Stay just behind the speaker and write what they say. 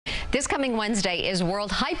This coming Wednesday is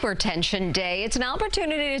World Hypertension Day. It's an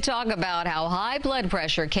opportunity to talk about how high blood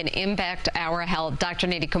pressure can impact our health. Dr.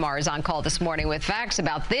 Kumar is on call this morning with facts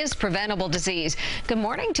about this preventable disease. Good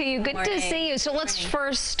morning to you. Good to see you. So let's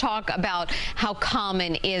first talk about how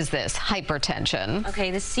common is this hypertension? Okay,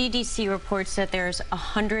 the CDC reports that there's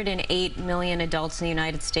 108 million adults in the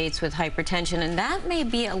United States with hypertension, and that may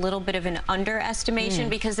be a little bit of an underestimation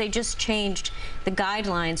because they just changed the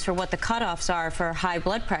guidelines for what the cutoffs are for high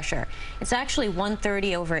blood pressure. It's actually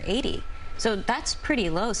 130/80. So that's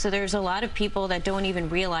pretty low. So there's a lot of people that don't even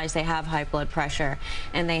realize they have high blood pressure,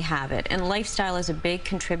 and they have it. And lifestyle is a big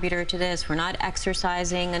contributor to this. We're not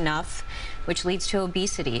exercising enough, which leads to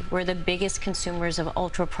obesity. We're the biggest consumers of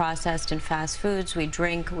ultra-processed and fast foods. We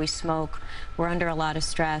drink, we smoke, we're under a lot of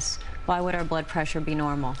stress. Why would our blood pressure be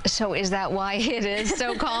normal? So is that why it is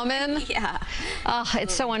so common? Yeah.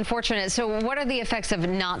 It's so unfortunate. So what are the effects of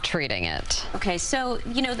not treating it? Okay, so,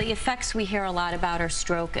 you know, the effects we hear a lot about are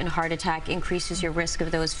stroke and heart attack, increases your risk of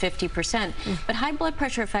those 50%. But high blood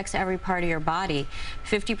pressure affects every part of your body.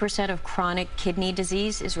 50% of chronic kidney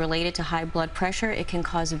disease is related to high blood pressure. It can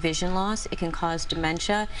cause vision loss. It can cause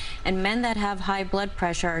dementia. And men that have high blood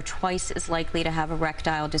pressure are twice as likely to have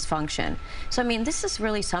erectile dysfunction. So, I mean, this is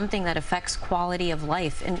really something that affects quality of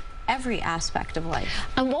life in every aspect of life.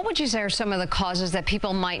 And what would you say are some of the causes that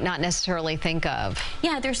people might not necessarily think of?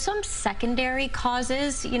 Yeah, there's some secondary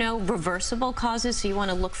causes, you know, reversible causes, so you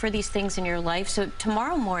want to look for these things in your life. So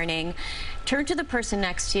tomorrow morning, turn to the person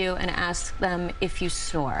next to you and ask them if you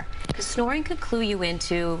snore. Because snoring could clue you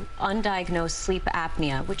into undiagnosed sleep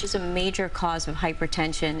apnea, which is a major cause of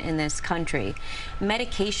hypertension in this country.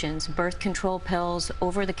 Medications, birth control pills,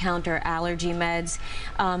 over-the-counter allergy meds,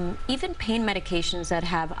 even pain medications that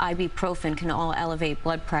have ibuprofen can all elevate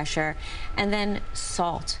blood pressure. And then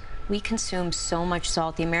salt. We consume so much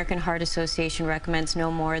salt. The American Heart Association recommends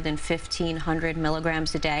no more than 1,500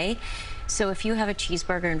 milligrams a day. So if you have a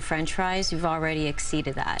cheeseburger and french fries, you've already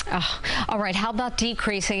exceeded that. Oh, all right, how about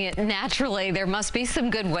decreasing it naturally? There must be some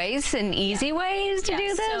good ways and easy ways to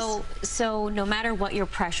do this? So no matter what your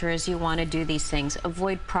pressure is, you want to do these things.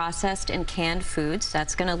 Avoid processed and canned foods.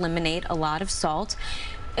 That's going to eliminate a lot of salt.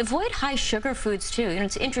 Avoid high sugar foods too. You know,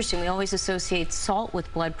 it's interesting, we always associate salt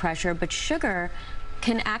with blood pressure, but sugar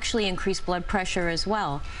can actually increase blood pressure as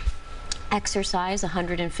well. Exercise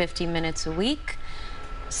 150 minutes a week.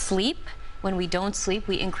 Sleep. When we don't sleep,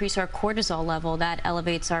 we increase our cortisol level. That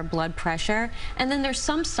elevates our blood pressure. And then there's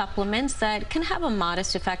some supplements that can have a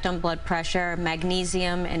modest effect on blood pressure.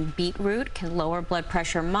 Magnesium and beetroot can lower blood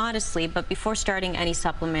pressure modestly, but before starting any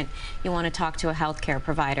supplement, you want to talk to a healthcare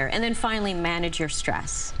provider. And then finally, manage your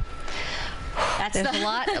stress. There's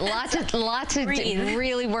a lot to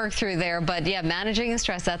really work through there, but yeah, managing the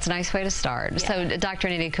stress, that's a nice way to start. Yeah. So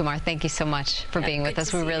Dr. Kumar, thank you so much for being with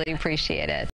us. We really appreciate it.